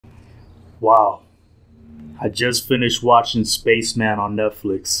Wow, I just finished watching Spaceman on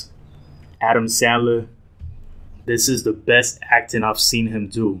Netflix. Adam Sandler, this is the best acting I've seen him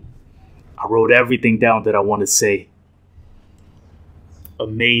do. I wrote everything down that I want to say.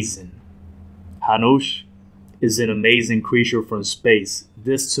 Amazing. Hanus is an amazing creature from space.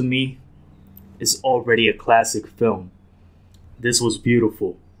 This to me is already a classic film. This was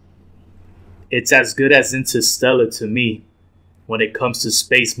beautiful. It's as good as Interstellar to me when it comes to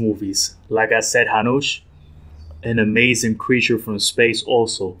space movies. Like I said, Hanus, an amazing creature from space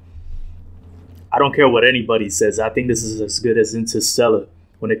also. I don't care what anybody says. I think this is as good as Interstellar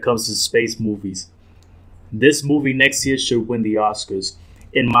when it comes to space movies. This movie next year should win the Oscars,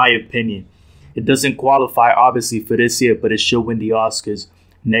 in my opinion. It doesn't qualify, obviously, for this year, but it should win the Oscars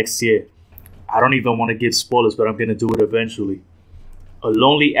next year. I don't even want to give spoilers, but I'm going to do it eventually. A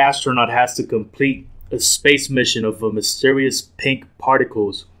lonely astronaut has to complete a space mission of a mysterious pink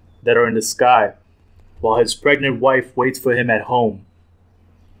particles that are in the sky, while his pregnant wife waits for him at home.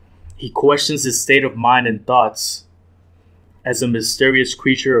 He questions his state of mind and thoughts as a mysterious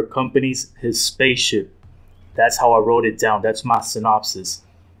creature accompanies his spaceship. That's how I wrote it down. That's my synopsis.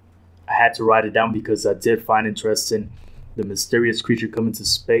 I had to write it down because I did find interesting the mysterious creature coming to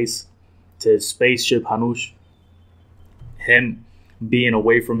space, to his spaceship, Hanus. Him being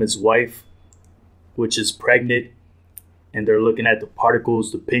away from his wife, which is pregnant, and they're looking at the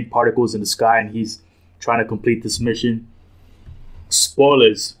particles, the pink particles in the sky, and he's trying to complete this mission.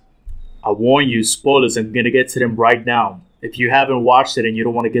 Spoilers. I warn you, spoilers. I'm going to get to them right now. If you haven't watched it and you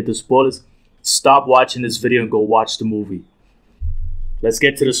don't want to get the spoilers, stop watching this video and go watch the movie. Let's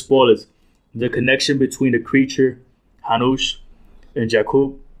get to the spoilers. The connection between the creature, Hanus and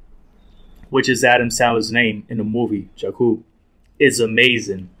Jakub, which is Adam Sandler's name in the movie, Jakub, is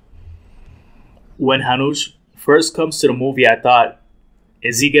amazing. When Hanus first comes to the movie, I thought,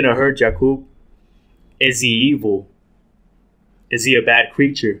 is he going to hurt Jakub? Is he evil? Is he a bad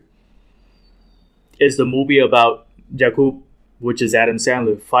creature? Is the movie about Jakub, which is Adam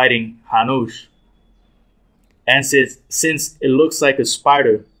Sandler, fighting Hanus? And since it looks like a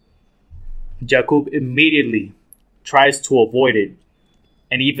spider, Jakub immediately tries to avoid it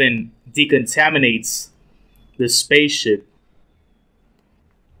and even decontaminates the spaceship.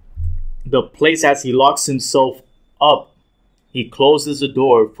 The place as he locks himself up, he closes the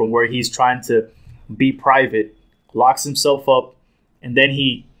door from where he's trying to be private, locks himself up, and then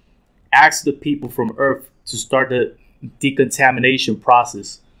he asks the people from Earth to start the decontamination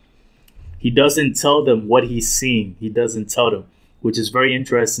process. He doesn't tell them what he's seeing. He doesn't tell them, which is very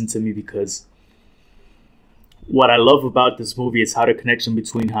interesting to me because what I love about this movie is how the connection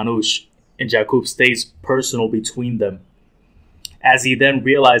between Hanus and Jakub stays personal between them, as he then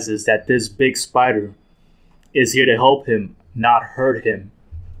realizes that this big spider is here to help him, not hurt him.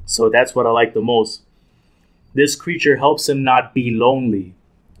 So that's what I like the most. This creature helps him not be lonely,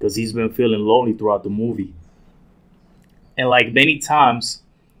 because he's been feeling lonely throughout the movie. And like many times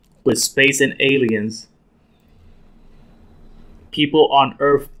with space and aliens, people on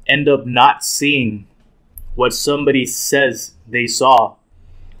Earth end up not seeing what somebody says they saw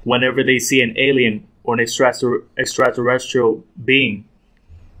whenever they see an alien or an extraterrestrial being.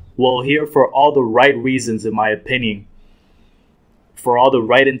 Well, here, for all the right reasons, in my opinion, for all the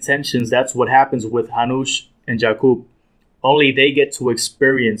right intentions, that's what happens with Hanus and Jakub. Only they get to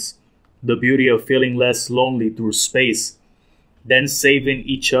experience the beauty of feeling less lonely through space, then saving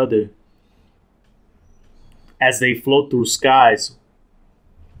each other as they float through skies.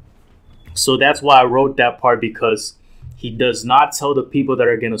 So that's why I wrote that part, because he does not tell the people that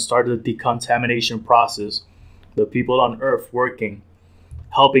are going to start the decontamination process, the people on Earth working,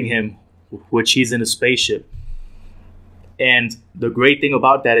 helping him, which he's in a spaceship. And the great thing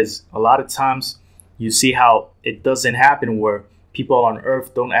about that is a lot of times you see how it doesn't happen where people on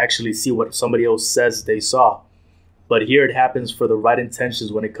Earth don't actually see what somebody else says they saw. But here it happens for the right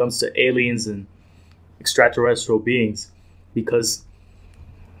intentions when it comes to aliens and extraterrestrial beings, because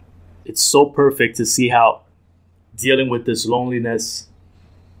it's so perfect to see how dealing with this loneliness,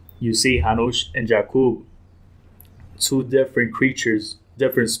 you see Hanus and Jakub, two different creatures,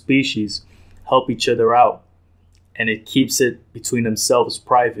 different species, help each other out. And it keeps it between themselves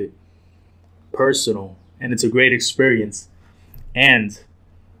private, personal, and it's a great experience. And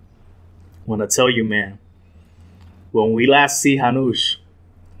when I tell you, man, when we last see Hanus,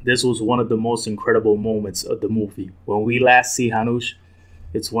 this was one of the most incredible moments of the movie. When we last see Hanus,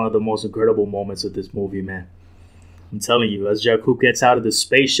 it's one of the most incredible moments of this movie, man. I'm telling you, as Jakub gets out of the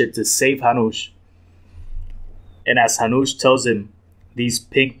spaceship to save Hanus, and as Hanus tells him, these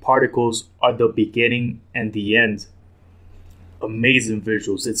pink particles are the beginning and the end. amazing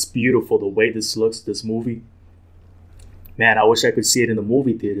visuals. It's beautiful the way this looks, this movie. Man, I wish I could see it in the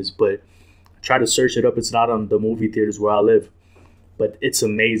movie theaters, but try to search it up. It's not on the movie theaters where I live. But it's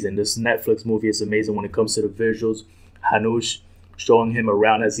amazing. This Netflix movie is amazing when it comes to the visuals. Hanus showing him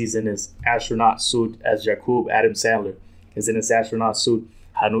around as he's in his astronaut suit, as Jakub, Adam Sandler, is in his astronaut suit.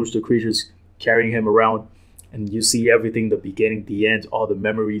 Hanus, the creature's carrying him around. And you see everything, the beginning, the end, all the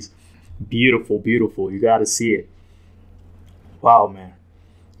memories. Beautiful, beautiful. You got to see it. Wow, man.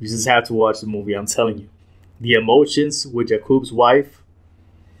 You just have to watch the movie, I'm telling you. The emotions with Jakub's wife,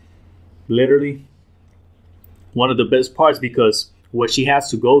 literally, one of the best parts, because what she has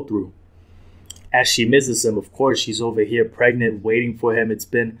to go through as she misses him. Of course, she's over here pregnant, waiting for him.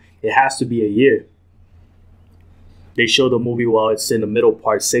 It has to be a year. They show the movie while it's in the middle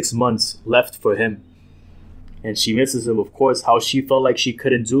part, 6 months left for him. And she misses him, of course, how she felt like she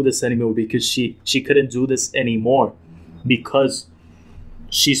couldn't do this anymore, because she couldn't do this anymore because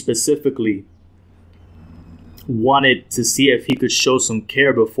she specifically wanted to see if he could show some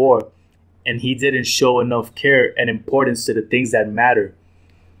care before, and he didn't show enough care and importance to the things that matter,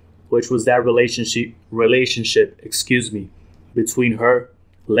 which was that relationship, between her,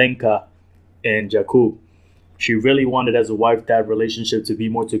 Lenka, and Jakub. She really wanted as a wife that relationship to be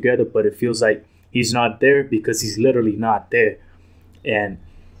more together, but it feels like he's not there because he's literally not there. And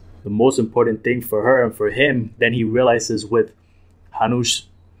the most important thing for her and for him, then he realizes with Hanus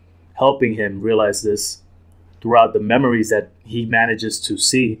helping him realize this throughout the memories that he manages to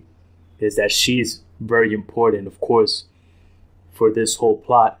see, is that she's very important, of course, for this whole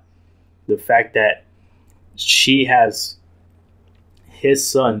plot. The fact that she has his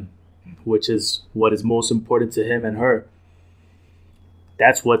son, which is what is most important to him and her.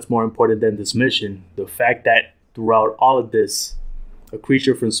 That's what's more important than this mission. The fact that throughout all of this, a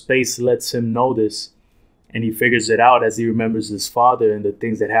creature from space lets him know this, and he figures it out as he remembers his father and the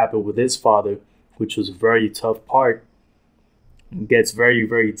things that happened with his father, which was a very tough part. It gets very,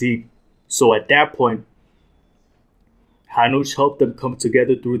 very deep. So at that point, Hanus helped them come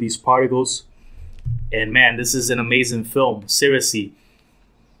together through these particles. And man, this is an amazing film. Seriously,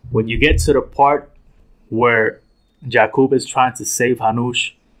 when you get to the part where Jakub is trying to save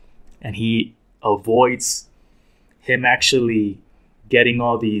Hanus and he avoids him actually getting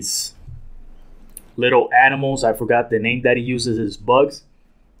all these little animals, I forgot the name that he uses, as bugs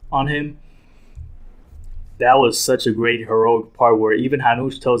on him. That was such a great heroic part where even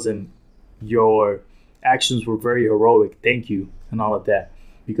Hanus tells him, your actions were very heroic, thank you, and all of that.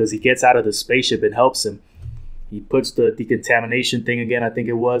 Because he gets out of the spaceship and helps him. He puts the decontamination thing again, I think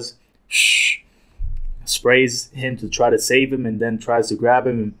it was, sprays him to try to save him, and then tries to grab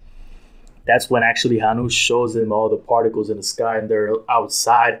him. And that's when actually Hanus shows him all the particles in the sky, and they're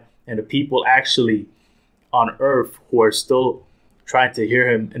outside. And the people actually on Earth who are still trying to hear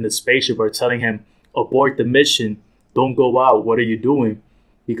him in the spaceship are telling him, abort the mission, don't go out, what are you doing?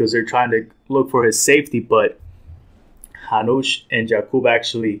 Because they're trying to look for his safety. But Hanus and Jakub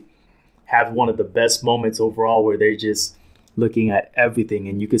actually have one of the best moments overall, where they're just looking at everything,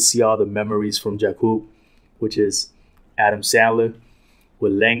 and you can see all the memories from Jakub, which is Adam Sandler,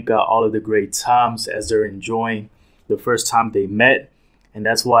 with Lenka, all of the great times as they're enjoying the first time they met. And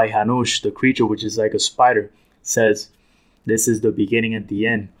that's why Hanus, the creature, which is like a spider, says this is the beginning and the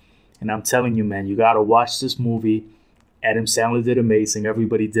end. And I'm telling you, man, you gotta watch this movie. Adam Sandler did amazing.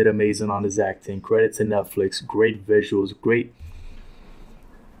 Everybody did amazing on his acting. Credit to Netflix. Great visuals. Great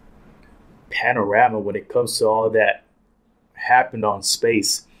panorama when it comes to all that happened on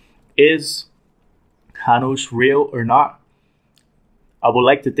space. Is Hanus real or not? I would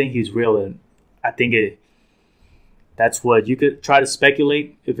like to think he's real, and I think that's what you could try to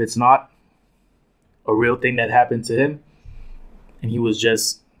speculate if it's not a real thing that happened to him, and he was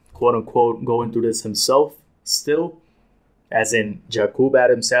just quote unquote going through this himself still, as in Jakub,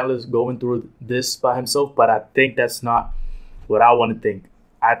 Adam Sandler's going through this by himself. But I think that's not what I want to think.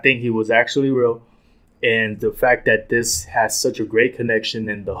 I think he was actually real, and the fact that this has such a great connection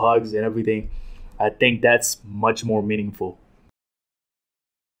and the hugs and everything, I think that's much more meaningful.